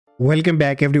Welcome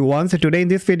back everyone. So today in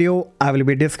this video, I will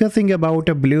be discussing about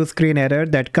a blue screen error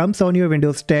that comes on your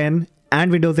Windows 10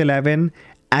 and Windows 11,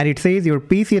 and it says your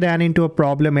PC ran into a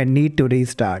problem and need to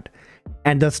restart.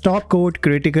 And the stop code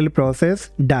critical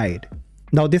process died.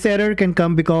 Now this error can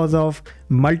come because of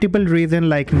multiple reasons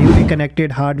like newly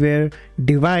connected hardware,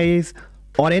 device,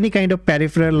 or any kind of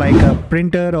peripheral like a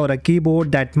printer or a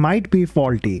keyboard that might be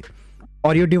faulty.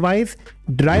 Or your device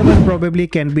driver probably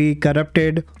can be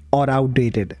corrupted or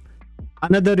outdated.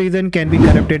 Another reason can be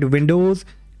corrupted Windows,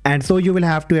 and so you will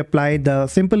have to apply the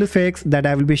simple fix that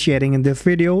I will be sharing in this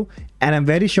video, and I'm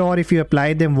very sure if you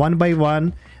apply them one by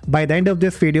one, by the end of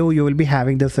this video you will be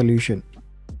having the solution.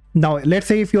 Now let's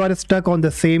say if you are stuck on the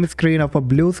same screen of a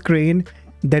blue screen,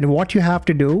 then what you have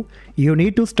to do, you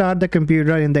need to start the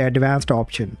computer in the advanced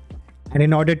option. And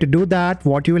in order to do that,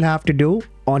 what you will have to do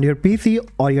on your PC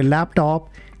or your laptop,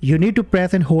 you need to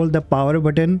press and hold the power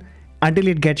button until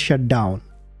it gets shut down.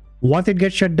 Once it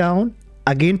gets shut down,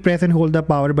 again press and hold the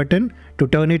power button to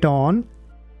turn it on.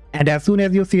 And as soon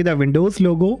as you see the Windows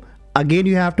logo, again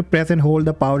you have to press and hold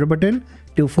the power button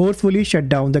to forcefully shut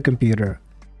down the computer.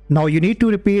 Now you need to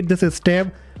repeat this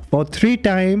step for 3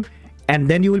 times, and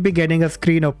then you will be getting a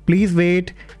screen of please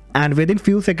wait, and within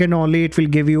few seconds only it will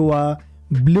give you a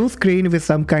blue screen with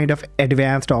some kind of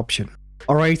advanced option.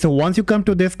 Alright, so once you come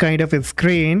to this kind of a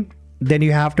screen, then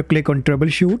you have to click on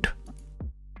troubleshoot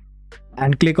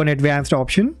and click on advanced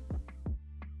option.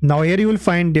 Now here you will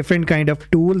find different kind of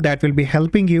tool that will be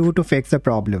helping you to fix the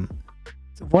problem.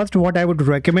 So first, what I would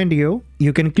recommend you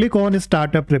can click on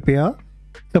startup repair.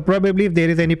 So probably if there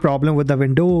is any problem with the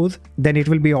Windows, then it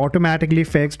will be automatically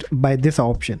fixed by this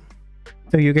option.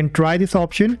 So you can try this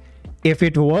option. If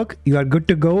it works, you are good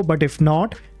to go, but if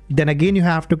not, then again you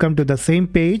have to come to the same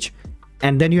page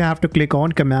and then you have to click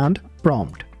on command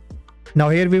prompt. Now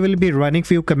here we will be running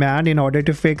few commands in order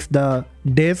to fix the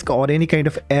disk or any kind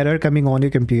of error coming on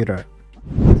your computer.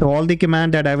 So all the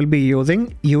command that I will be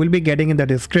using, you will be getting in the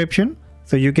description,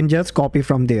 so you can just copy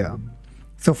from there.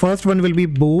 So first one will be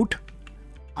boot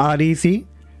rec.exe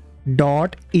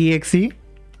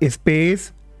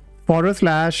space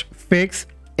 /fixmbr.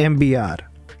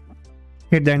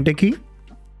 Hit the enter key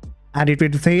and it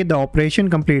will say the operation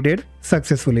completed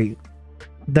successfully.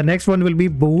 The next one will be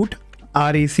boot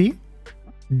rec.exe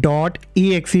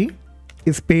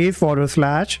space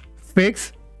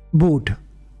 /fixboot.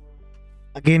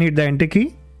 Again hit the enter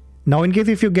key. Now in case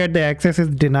if you get the access is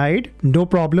denied, no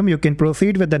problem, you can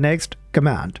proceed with the next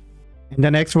command. And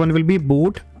the next one will be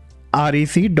boot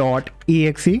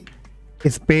rec.exe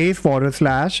space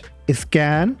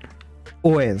 /scanos.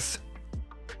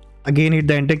 Again hit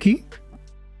the enter key.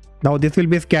 Now this will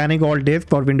be scanning all disks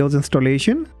for Windows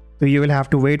installation, so you will have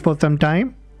to wait for some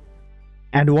time.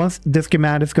 And once this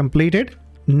command is completed,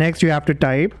 next you have to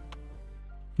type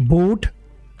boot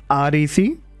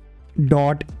rec.exe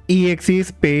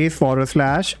space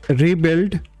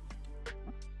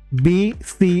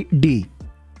 /rebuildbcd.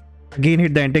 Again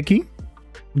hit the enter key.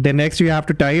 Then next you have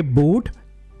to type boot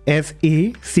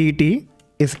sect space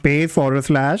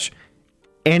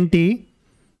 /nt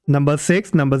number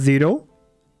 6 number 0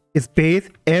 space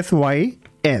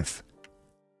sys.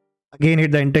 Again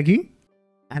hit the enter key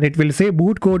and it will say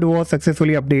boot code was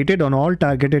successfully updated on all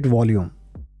targeted volume.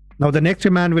 Now the next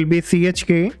command will be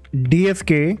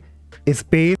chkdsk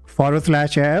space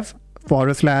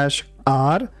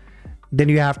 /f/r. Then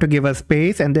you have to give a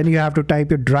space and then you have to type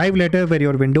your drive letter where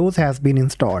your Windows has been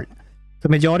installed. So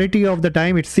majority of the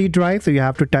time it's C drive, so you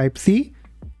have to type C,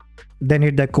 then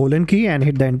hit the colon key and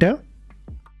hit the enter.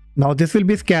 Now this will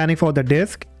be scanning for the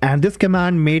disk, and this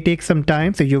command may take some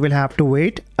time, so you will have to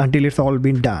wait until it's all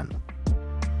been done.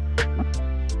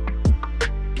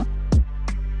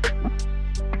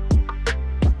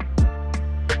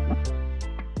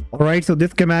 Alright, so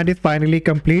this command is finally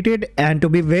completed, and to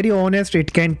be very honest,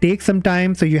 it can take some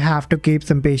time, so you have to keep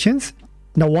some patience.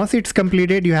 Now once it's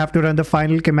completed, you have to run the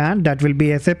final command, that will be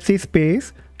sfc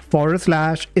space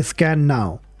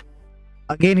 /scannow.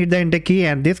 Again hit the enter key,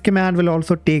 and this command will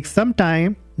also take some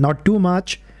time, not too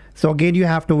much, so again you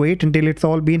have to wait until it's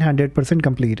all been 100%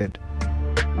 completed.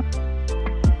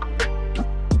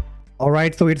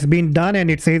 Alright, so it's been done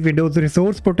and it says Windows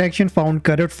Resource Protection found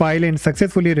corrupt file and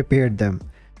successfully repaired them.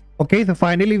 Okay, so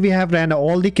finally we have ran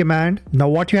all the command. Now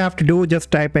what you have to do,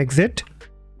 just type exit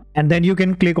and then you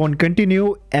can click on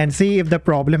continue and see if the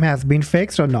problem has been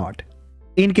fixed or not.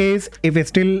 In case if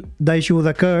still the issues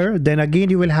occur, then again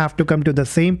you will have to come to the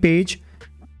same page,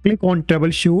 click on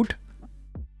troubleshoot,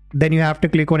 then you have to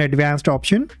click on advanced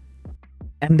option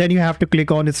and then you have to click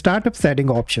on startup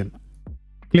setting option.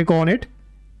 Click on it,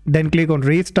 then click on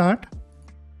restart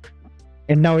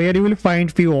And now here you will find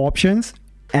few options.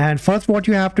 And first what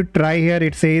you have to try here,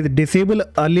 it says disable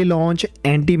early launch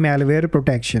anti-malware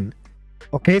protection.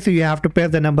 Okay, so you have to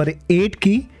press the number 8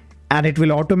 key and it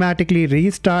will automatically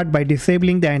restart by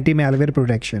disabling the anti-malware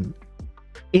protection.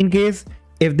 In case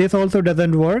if this also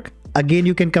doesn't work, again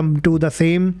you can come to the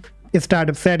same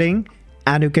startup setting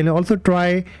and you can also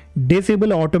try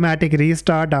disable automatic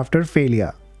restart after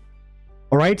failure.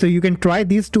 Alright, so you can try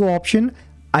these two options.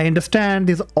 I understand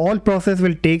this all process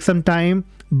will take some time,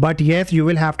 but yes, you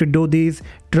will have to do these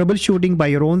troubleshooting by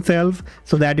your own self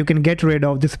so that you can get rid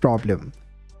of this problem.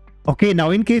 Okay, now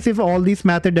in case if all these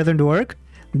method doesn't work,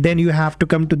 then you have to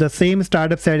come to the same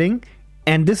startup setting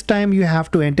and this time you have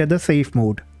to enter the safe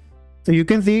mode. So you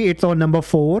can see it's on number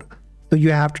 4. So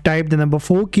you have to type the number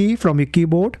 4 key from your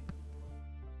keyboard.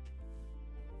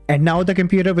 And now the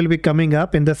computer will be coming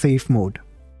up in the safe mode.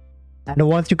 And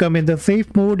once you come in the safe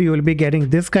mode, you will be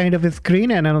getting this kind of a screen,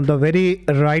 and on the very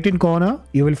right hand corner,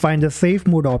 you will find the safe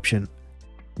mode option.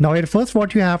 Now at first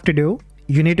what you have to do,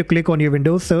 you need to click on your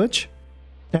Windows search,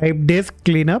 type disk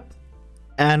cleanup,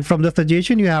 and from the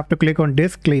suggestion you have to click on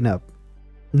disk cleanup.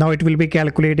 Now it will be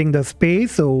calculating the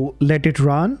space, so let it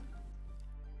run.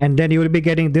 And then you will be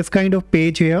getting this kind of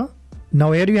page here.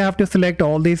 Now here you have to select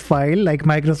all these files like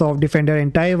Microsoft Defender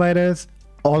antivirus,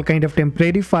 all kind of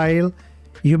temporary file.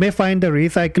 You may find the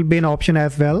recycle bin option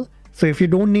as well. So if you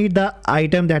don't need the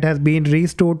item that has been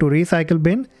restored to recycle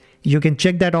bin, you can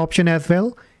check that option as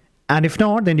well. And if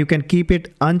not, then you can keep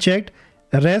it unchecked.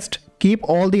 Rest, keep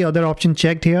all the other options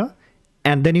checked here.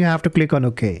 And then you have to click on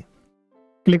OK.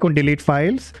 Click on delete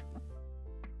files.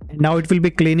 And now it will be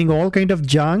cleaning all kind of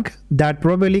junk that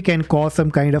probably can cause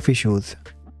some kind of issues.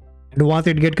 And once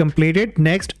it get completed,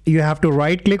 next you have to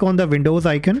right click on the Windows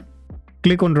icon,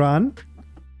 click on run.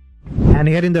 And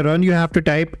here in the run you have to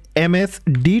type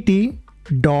msdt.exe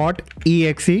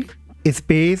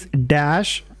space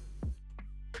dash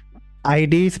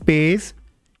id space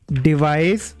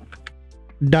device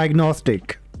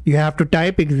diagnostic. You have to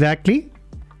type exactly,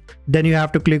 then you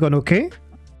have to click on OK.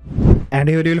 And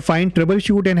here you will find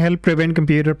troubleshoot and help prevent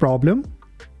computer problem.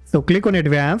 So click on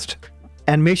advanced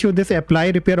and make sure this apply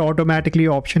repair automatically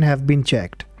option has been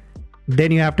checked.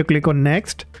 Then you have to click on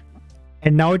next.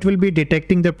 And now it will be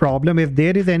detecting the problem if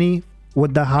there is any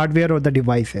with the hardware or the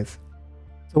devices.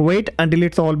 So wait until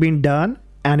it's all been done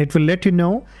and it will let you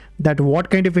know that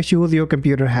what kind of issues your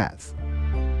computer has.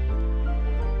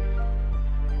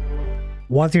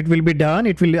 Once it will be done,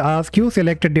 it will ask you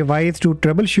select a device to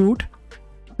troubleshoot.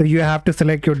 So you have to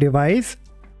select your device.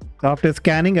 So after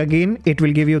scanning again, it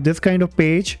will give you this kind of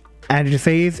page and it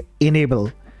says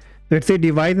enable. Let's say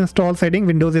device install setting,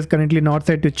 Windows is currently not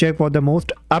set to check for the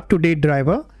most up-to-date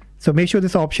driver. So make sure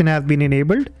this option has been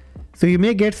enabled. So you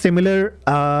may get similar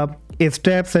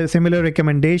steps, a similar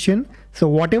recommendation. So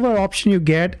whatever option you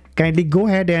get, kindly go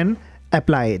ahead and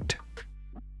apply it.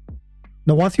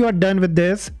 Now once you are done with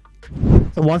this,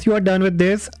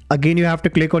 again you have to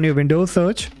click on your Windows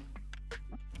search,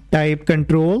 type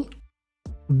control,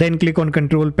 then click on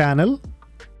control panel.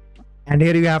 And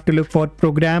here you have to look for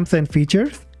programs and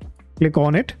features. Click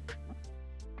on it.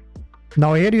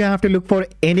 Now here you have to look for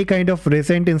any kind of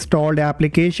recent installed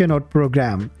application or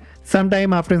program.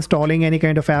 Sometime after installing any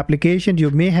kind of application, you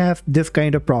may have this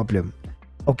kind of problem.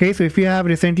 Okay, so if you have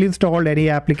recently installed any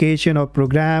application or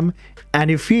program and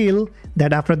you feel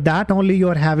that after that only you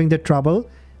are having the trouble,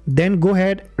 then go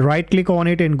ahead, right click on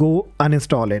it and go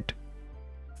uninstall it.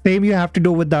 Same you have to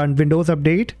do with the Windows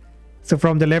update. So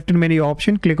from the left menu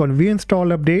option, click on view install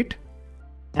update.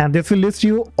 And this will list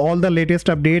you all the latest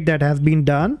update that has been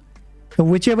done. So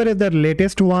whichever is the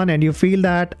latest one and you feel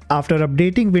that after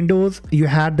updating Windows you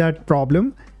had that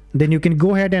problem, then you can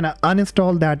go ahead and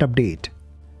uninstall that update.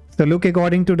 So look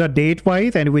according to the date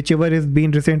wise and whichever is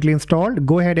been recently installed,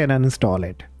 go ahead and uninstall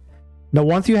it. Now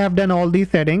once you have done all these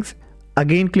settings,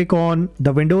 again click on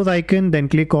the Windows icon, then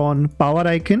click on power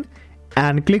icon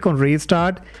and click on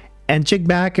restart and check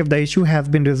back if the issue has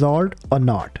been resolved or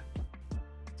not.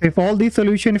 If all these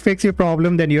solutions fix your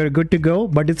problem, then you're good to go.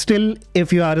 But it's still,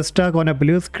 if you are stuck on a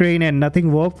blue screen and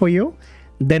nothing works for you,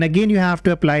 then again you have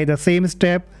to apply the same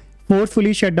step,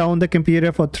 forcefully shut down the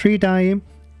computer for 3 times,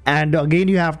 and again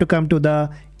you have to come to the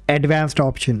advanced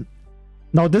option.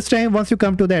 Now this time, once you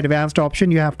come to the advanced option,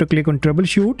 you have to click on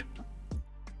troubleshoot,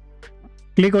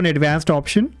 click on advanced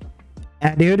option,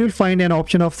 and here you'll find an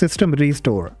option of system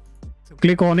restore. So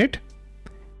click on it.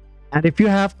 And if you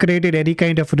have created any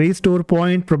kind of restore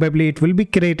point, probably it will be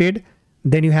created.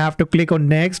 Then you have to click on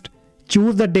next,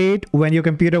 choose the date when your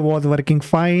computer was working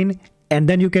fine, and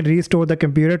then you can restore the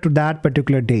computer to that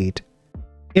particular date.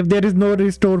 If there is no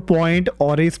restore point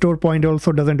or restore point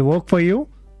also doesn't work for you,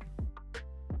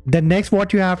 then next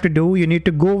what you have to do, you need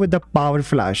to go with the power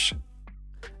flash.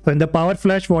 So in the power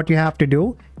flash, what you have to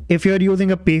do, if you're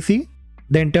using a PC,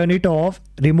 then turn it off,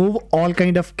 remove all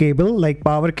kind of cable like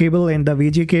power cable and the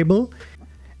VG cable,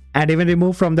 and even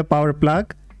remove from the power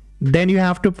plug. Then you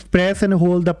have to press and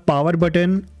hold the power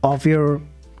button of your,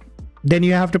 then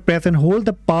you have to press and hold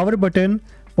the power button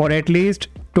for at least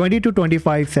 20 to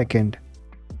 25 seconds.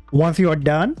 Once you are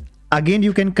done, again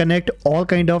you can connect all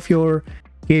kind of your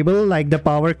cable like the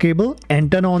power cable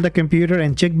and turn on the computer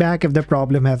and check back if the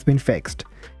problem has been fixed.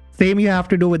 Same you have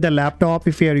to do with the laptop.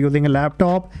 If you are using a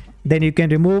laptop, then you can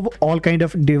remove all kind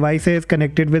of devices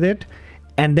connected with it,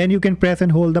 and then you can press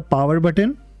and hold the power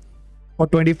button for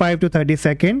 25 to 30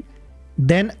 seconds.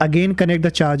 Then again connect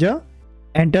the charger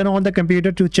and turn on the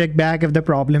computer to check back if the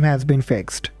problem has been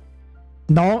fixed.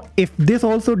 Now if this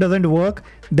also doesn't work,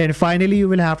 then finally you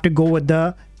will have to go with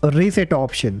the reset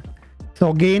option. So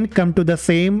again come to the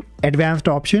same advanced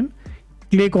option,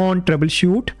 click on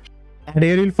troubleshoot, and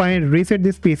here you'll find reset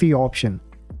this PC option.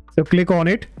 So click on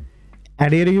it,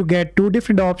 and here you get two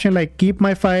different options like keep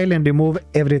my file and remove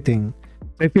everything.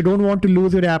 So if you don't want to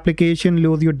lose your application,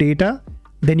 lose your data,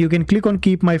 then you can click on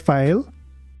keep my file,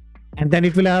 and then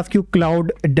it will ask you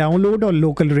cloud download or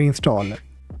local reinstall.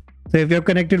 So if you're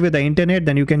connected with the internet,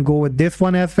 then you can go with this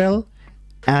one as well.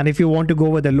 And if you want to go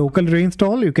with the local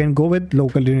reinstall, you can go with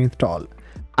local reinstall.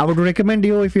 I would recommend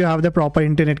you, if you have the proper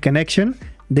internet connection,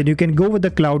 then you can go with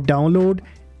the cloud download,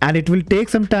 and it will take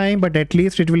some time, but at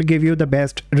least it will give you the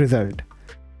best result.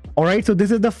 Alright, so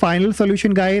this is the final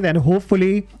solution guys, and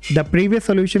hopefully the previous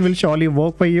solution will surely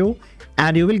work for you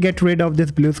and you will get rid of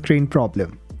this blue screen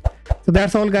problem. So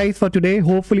that's all guys for today.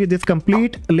 Hopefully this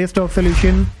complete list of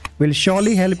solutions will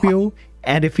surely help you,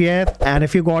 and if yes, and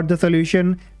if you got the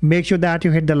solution, make sure that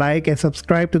you hit the like and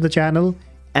subscribe to the channel,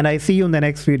 and I see you in the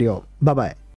next video. Bye bye.